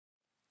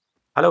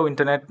Hello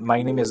internet,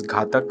 my name is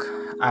Ghatak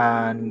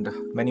and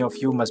many of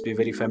you must be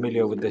very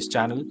familiar with this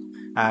channel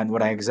and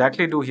what I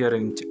exactly do here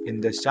in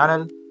this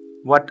channel,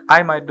 what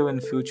I might do in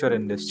future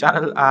in this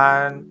channel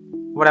and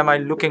what am I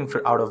looking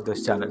for out of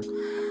this channel.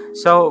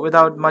 So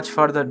without much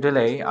further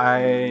delay,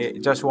 I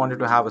just wanted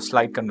to have a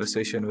slight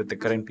conversation with the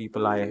current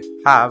people I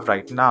have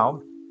right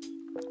now.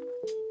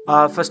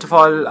 First of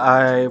all,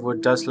 I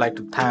would just like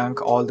to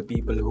thank all the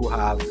people who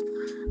have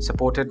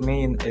supported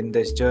me in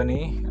this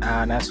journey.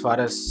 And as far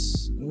as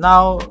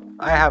now,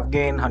 I have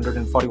gained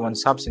 141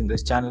 subs in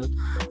this channel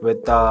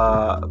with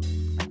total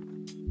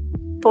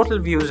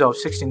views of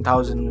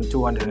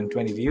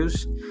 16,220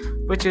 views,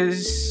 which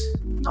is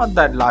not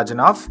that large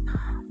enough.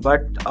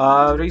 But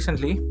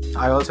recently,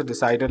 I also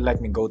decided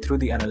let me go through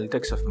the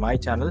analytics of my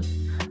channel,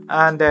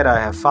 and there I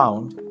have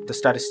found the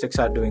statistics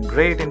are doing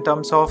great in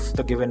terms of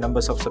the given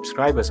numbers of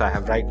subscribers I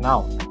have right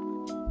now.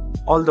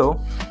 Although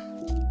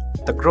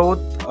the growth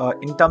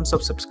in terms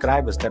of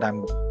subscribers that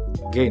I'm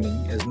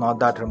gaining is not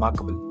that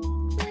remarkable,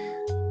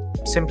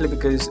 simply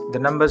because the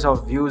numbers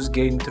of views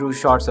gained through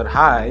shorts are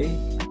high,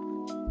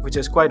 which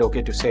is quite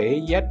okay to say,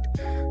 yet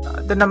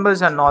the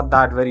numbers are not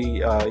that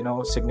very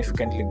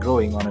significantly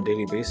growing on a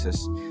daily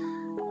basis.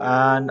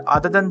 And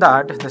other than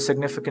that, the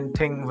significant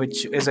thing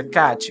which is a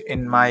catch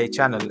in my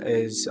channel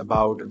is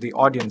about the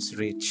audience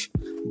reach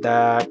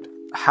that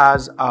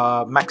has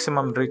a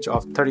maximum reach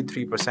of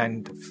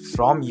 33%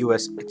 from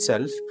US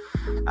itself,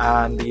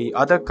 and the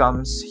other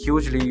comes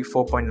hugely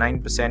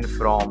 4.9%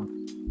 from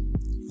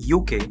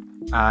UK,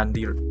 and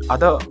the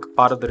other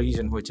part of the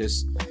region which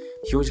is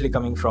hugely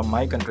coming from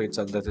my country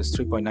itself, that is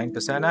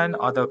 3.9%, and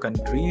other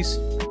countries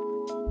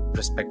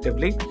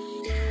respectively,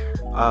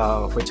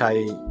 which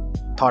I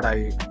thought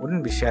I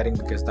wouldn't be sharing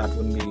because that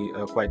wouldn't be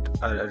quite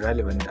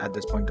relevant at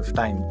this point of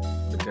time,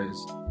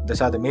 because these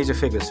are the major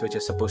figures which are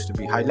supposed to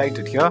be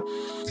highlighted here.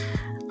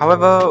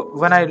 However,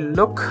 when I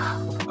look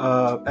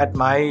at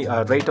my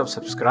rate of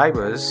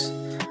subscribers,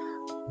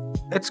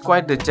 it's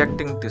quite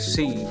dejecting to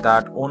see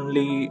that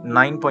only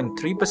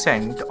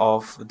 9.3%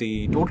 of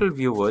the total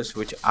viewers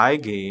which I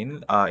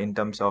gain in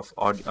terms of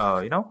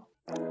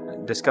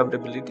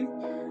discoverability,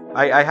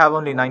 I have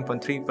only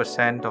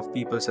 9.3% of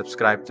people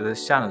subscribed to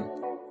this channel.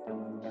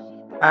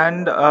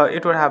 And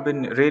it would have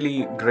been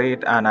really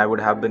great, and I would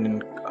have been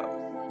in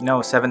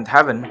seventh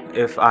heaven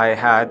if I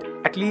had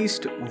at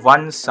least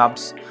one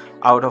subs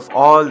out of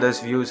all these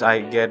views I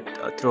get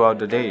throughout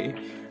the day.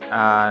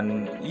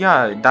 And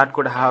yeah, that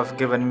could have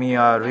given me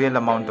a real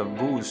amount of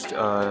boost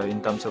in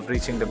terms of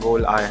reaching the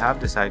goal I have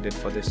decided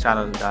for this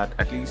channel, that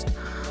at least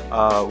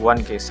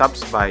 1k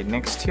subs by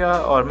next year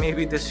or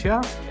maybe this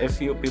year, if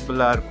you people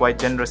are quite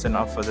generous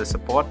enough for the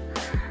support.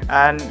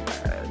 And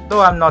though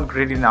I'm not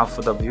great enough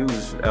for the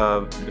views,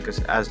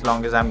 because as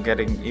long as I'm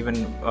getting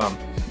even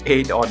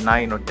 8 or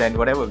 9 or 10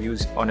 whatever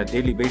views on a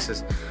daily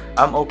basis,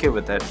 I'm okay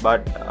with it.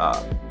 But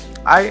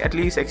I at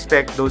least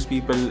expect those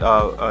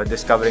people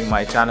discovering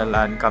my channel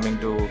and coming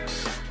to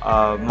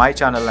my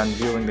channel and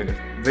viewing the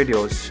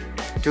videos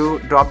to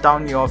drop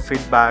down your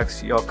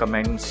feedbacks, your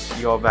comments,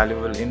 your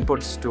valuable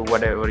inputs to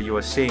whatever you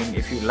are saying.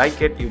 If you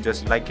like it, you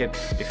just like it.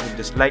 If you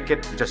dislike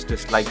it, just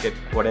dislike it,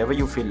 whatever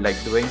you feel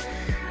like doing.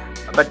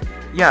 But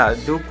yeah,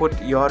 do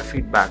put your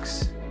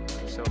feedbacks.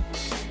 So,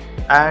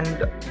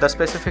 and the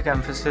specific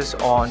emphasis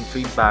on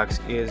feedbacks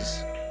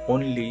is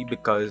only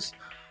because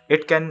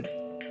it can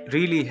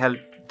really help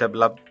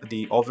develop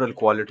the overall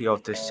quality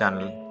of this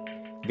channel,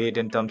 be it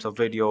in terms of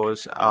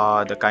videos,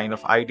 the kind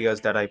of ideas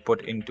that I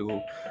put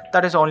into,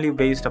 that is only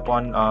based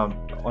upon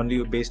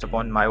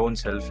my own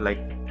self, like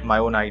my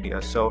own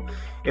ideas. So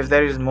if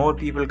there is more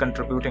people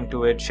contributing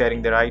to it,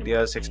 sharing their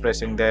ideas,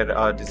 expressing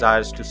their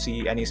desires to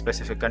see any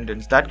specific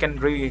contents, that can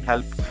really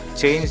help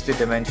change the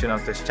dimension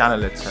of this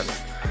channel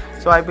itself.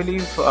 So I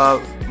believe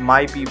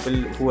my people,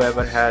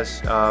 whoever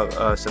has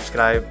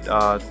subscribed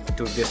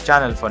to this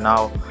channel for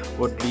now,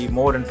 would be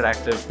more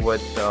interactive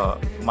with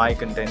my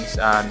contents,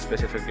 and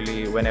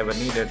specifically whenever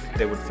needed,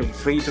 they would feel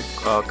free to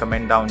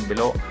comment down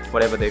below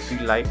whatever they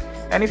feel like.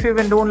 And if you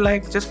even don't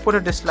like, just put a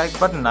dislike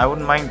button, I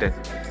wouldn't mind it.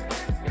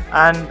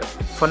 And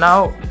for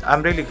now,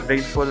 I'm really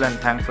grateful and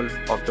thankful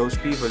of those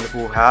people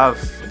who have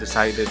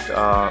decided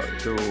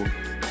to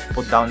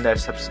put down their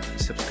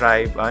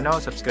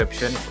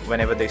subscription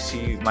whenever they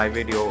see my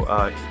video,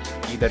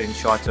 either in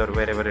shorts or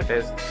wherever it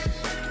is.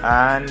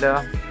 And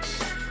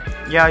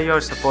yeah,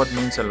 your support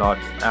means a lot,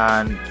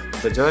 and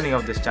the journey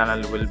of this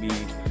channel will be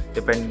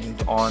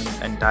dependent on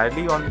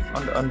entirely on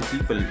the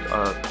people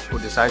who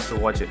decides to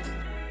watch it.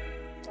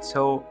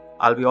 So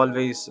I'll be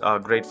always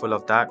grateful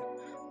of that.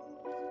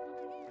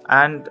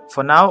 And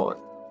for now,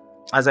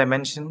 as I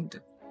mentioned,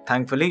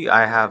 thankfully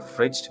I have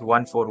reached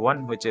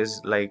 141, which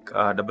is like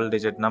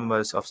double-digit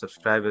numbers of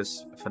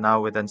subscribers for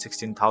now, within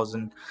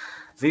 16,000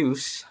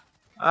 views,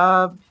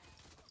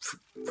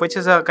 which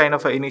is a kind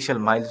of an initial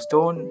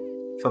milestone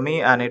for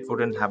me, and it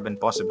wouldn't have been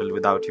possible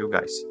without you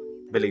guys,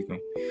 believe me.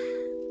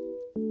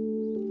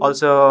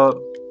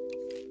 Also,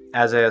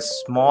 as a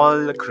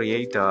small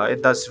creator,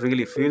 it does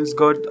really feels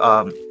good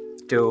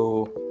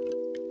to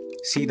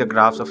see the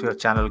graphs of your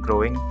channel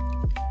growing,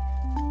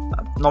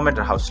 no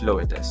matter how slow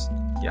it is.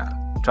 Yeah,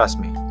 trust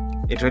me,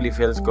 it really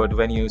feels good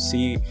when you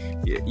see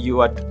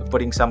you are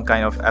putting some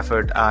kind of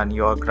effort and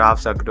your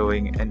graphs are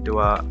growing into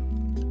a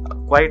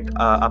quite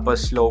upper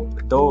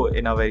slope, though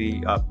in a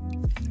very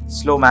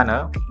slow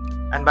manner.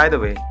 And by the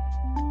way,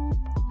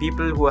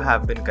 people who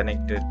have been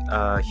connected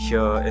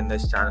here in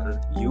this channel,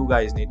 you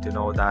guys need to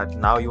know that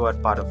now you are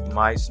part of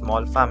my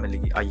small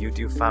family, a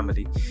YouTube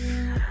family,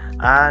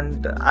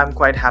 and I'm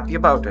quite happy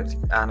about it,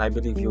 and I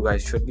believe you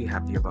guys should be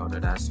happy about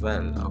it as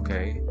well.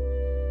 Okay,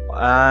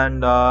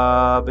 and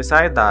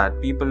beside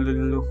that, people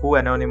who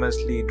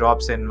anonymously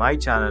drops in my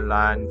channel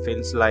and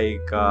feels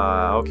like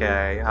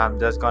okay, I'm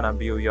just gonna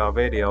view your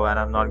video and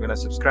I'm not gonna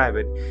subscribe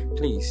it,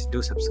 please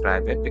do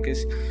subscribe it,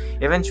 because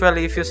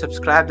eventually if you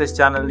subscribe this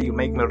channel, you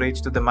make me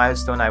reach to the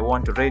milestone I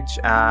want to reach,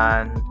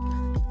 and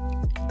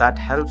that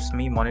helps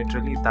me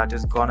monetarily. That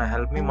is gonna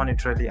help me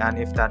monetarily, and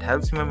if that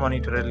helps me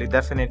monetarily,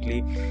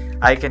 definitely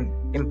I can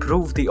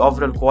improve the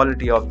overall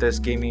quality of this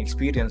gaming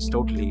experience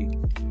totally.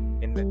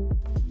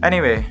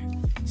 Anyway,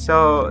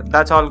 so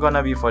that's all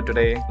gonna be for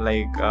today.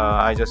 Like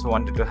I just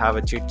wanted to have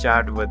a chit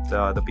chat with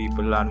the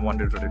people and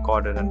wanted to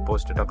record it and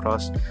post it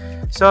across.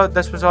 So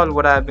this was all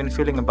what I have been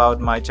feeling about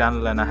my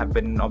channel, and I have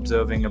been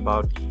observing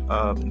about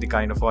the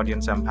kind of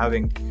audience I'm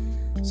having.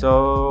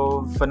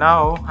 So for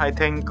now, I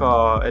think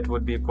it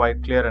would be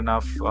quite clear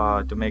enough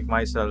to make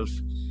myself,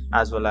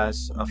 as well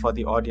as for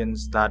the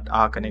audience that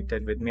are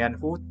connected with me and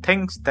who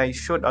thinks they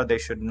should or they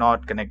should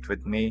not connect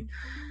with me.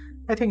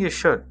 I think you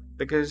should,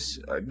 because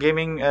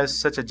gaming is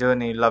such a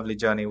journey, lovely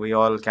journey. We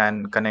all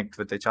can connect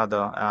with each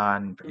other,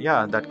 and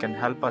yeah, that can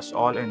help us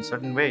all in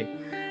certain way.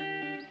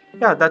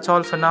 Yeah, that's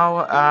all for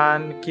now,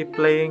 and keep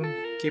playing,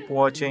 keep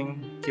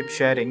watching, keep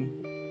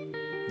sharing.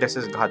 This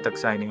is Ghatak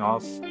signing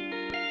off.